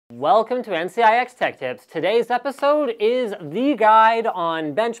Welcome to NCIX Tech Tips. Today's episode is the guide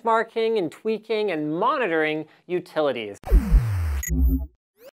on benchmarking and tweaking and monitoring utilities.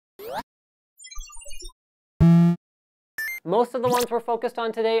 Most of the ones we're focused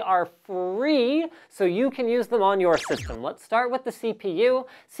on today are free, so you can use them on your system. Let's start with the CPU.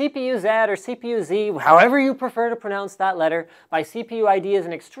 CPU-Z or CPU-Z, however you prefer to pronounce that letter, by CPU ID is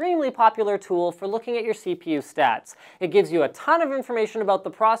an extremely popular tool for looking at your CPU stats. It gives you a ton of information about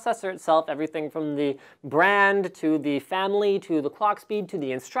the processor itself, everything from the brand to the family to the clock speed to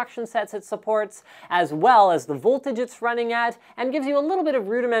the instruction sets it supports, as well as the voltage it's running at, and gives you a little bit of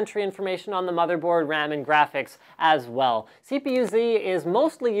rudimentary information on the motherboard, RAM, and graphics as well. CPU-Z is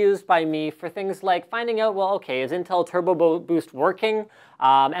mostly used by me for things like finding out, well, okay, is Intel Turbo Boost working?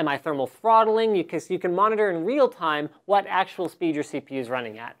 Am I thermal throttling? You can monitor in real time what actual speed your CPU is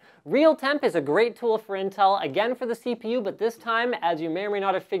running at. RealTemp is a great tool for Intel, again for the CPU, but this time, as you may or may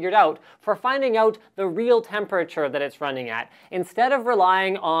not have figured out, for finding out the real temperature that it's running at. Instead of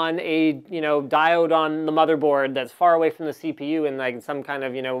relying on a diode on the motherboard that's far away from the CPU and like some kind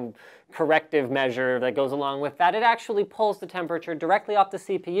of corrective measure that goes along with that, it actually pulls the temperature directly off the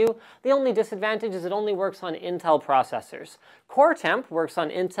CPU. The only disadvantage is it only works on Intel processors. CoreTemp works on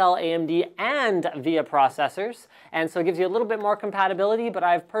Intel, AMD, and VIA processors, and so it gives you a little bit more compatibility, but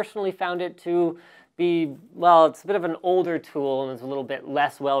I've personally found it to be, well, it's a bit of an older tool and it's a little bit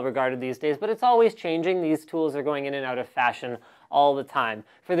less well regarded these days, but it's always changing. These tools are going in and out of fashion all the time.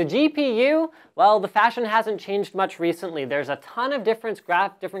 For the GPU, well, the fashion hasn't changed much recently. There's a ton of different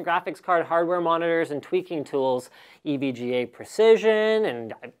graphics card hardware monitors and tweaking tools. EVGA Precision,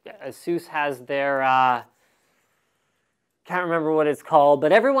 and ASUS has their, can't remember what it's called,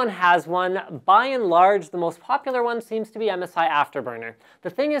 but everyone has one. By and large, the most popular one seems to be MSI Afterburner. The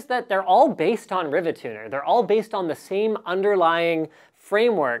thing is that they're all based on Rivatuner. They're all based on the same underlying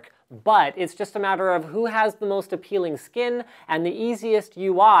framework, but it's just a matter of who has the most appealing skin and the easiest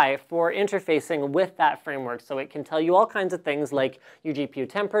UI for interfacing with that framework. So it can tell you all kinds of things like your GPU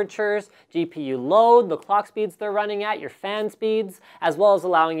temperatures, GPU load, the clock speeds they're running at, your fan speeds, as well as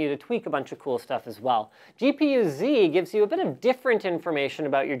allowing you to tweak a bunch of cool stuff as well. GPU-Z gives you a bit of different information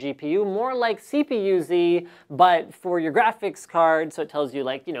about your GPU, more like CPU-Z, but for your graphics card. So it tells you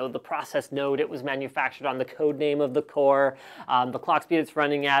like, the process node it was manufactured on, the code name of the core, the clock speed it's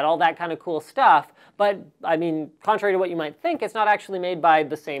running at, all that kind of cool stuff. But I mean, contrary to what you might think, it's not actually made by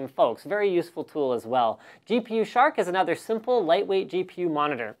the same folks. Very useful tool as well. GPU Shark is another simple, lightweight GPU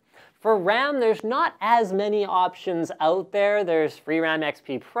monitor. For RAM, there's not as many options out there. There's FreeRAM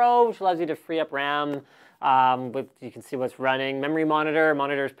XP Pro, which allows you to free up RAM. You can see what's running. Memory Monitor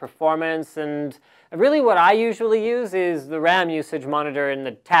monitors performance, and really what I usually use is the RAM usage monitor in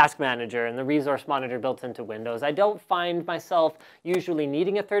the Task Manager and the Resource Monitor built into Windows. I don't find myself usually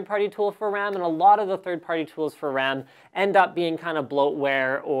needing a third-party tool for RAM, and a lot of the third-party tools for RAM end up being kind of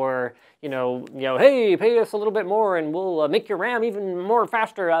bloatware or hey, pay us a little bit more and we'll make your RAM even more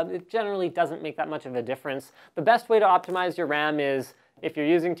faster. It generally doesn't make that much of a difference. The best way to optimize your RAM is, if you're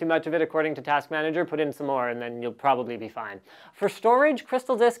using too much of it according to Task Manager, put in some more and then you'll probably be fine. For storage,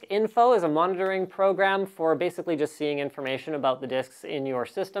 Crystal Disk Info is a monitoring program for basically just seeing information about the disks in your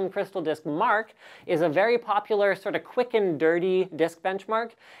system. Crystal Disk Mark is a very popular sort of quick and dirty disk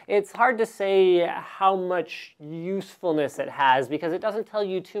benchmark. It's hard to say how much usefulness it has because it doesn't tell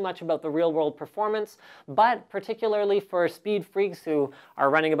you too much about the real world performance, but particularly for speed freaks who are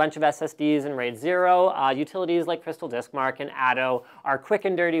running a bunch of SSDs and RAID 0, utilities like Crystal Disk Mark and Atto are quick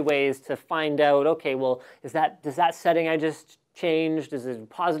and dirty ways to find out, okay, well, does that setting I just changed, does it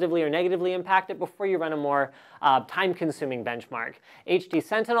positively or negatively impact it before you run a more time-consuming benchmark? HD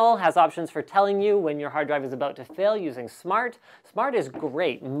Sentinel has options for telling you when your hard drive is about to fail using SMART. SMART is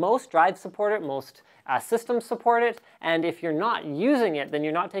great. Most drives support it, most systems support it, and if you're not using it, then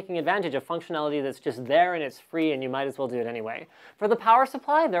you're not taking advantage of functionality that's just there and it's free and you might as well do it anyway. For the power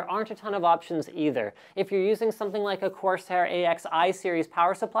supply, there aren't a ton of options either. If you're using something like a Corsair AXI series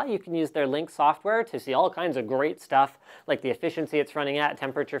power supply, you can use their Link software to see all kinds of great stuff like the efficiency it's running at,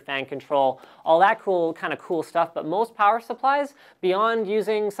 temperature, fan control, all that kind of cool stuff. But most power supplies, beyond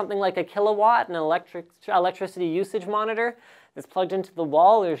using something like a kilowatt and an electricity usage monitor, that's plugged into the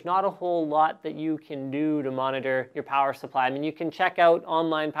wall, there's not a whole lot that you can do to monitor your power supply. I mean, you can check out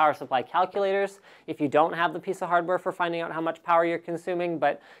online power supply calculators if you don't have the piece of hardware for finding out how much power you're consuming,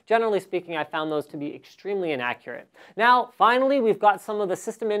 but generally speaking, I found those to be extremely inaccurate. Now, finally, we've got some of the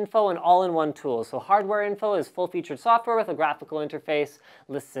system info and all-in-one tools. So hardware info is full-featured software with a graphical interface.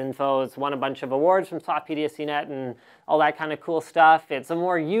 Lists info, it's won a bunch of awards from SoftPDSCnet and all that kind of cool stuff. It's a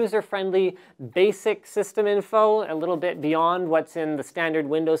more user-friendly, basic system info, a little bit beyond beyond what's in the standard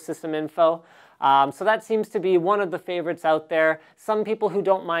Windows system info. So that seems to be one of the favorites out there. Some people who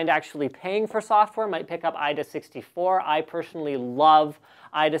don't mind actually paying for software might pick up AIDA64. I personally love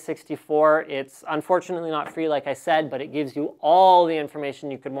AIDA64. It's unfortunately not free, like I said, but it gives you all the information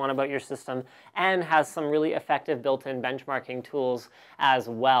you could want about your system and has some really effective built-in benchmarking tools as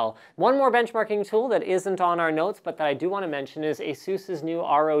well. One more benchmarking tool that isn't on our notes, but that I do want to mention is ASUS's new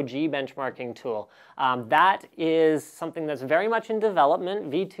ROG benchmarking tool. That is something that's very much in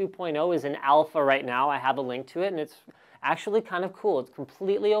development. V2.0 is in alpha right now. I have a link to it, and it's actually kind of cool. It's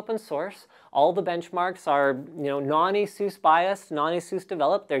completely open source. All the benchmarks are, non-ASUS biased, non-ASUS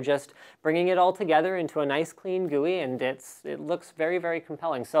developed. They're just bringing it all together into a nice clean GUI, and it looks very, very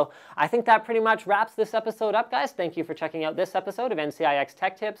compelling. So I think that pretty much wraps this episode up, guys. Thank you for checking out this episode of NCIX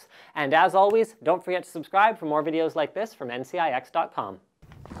Tech Tips. And as always, don't forget to subscribe for more videos like this from ncix.com.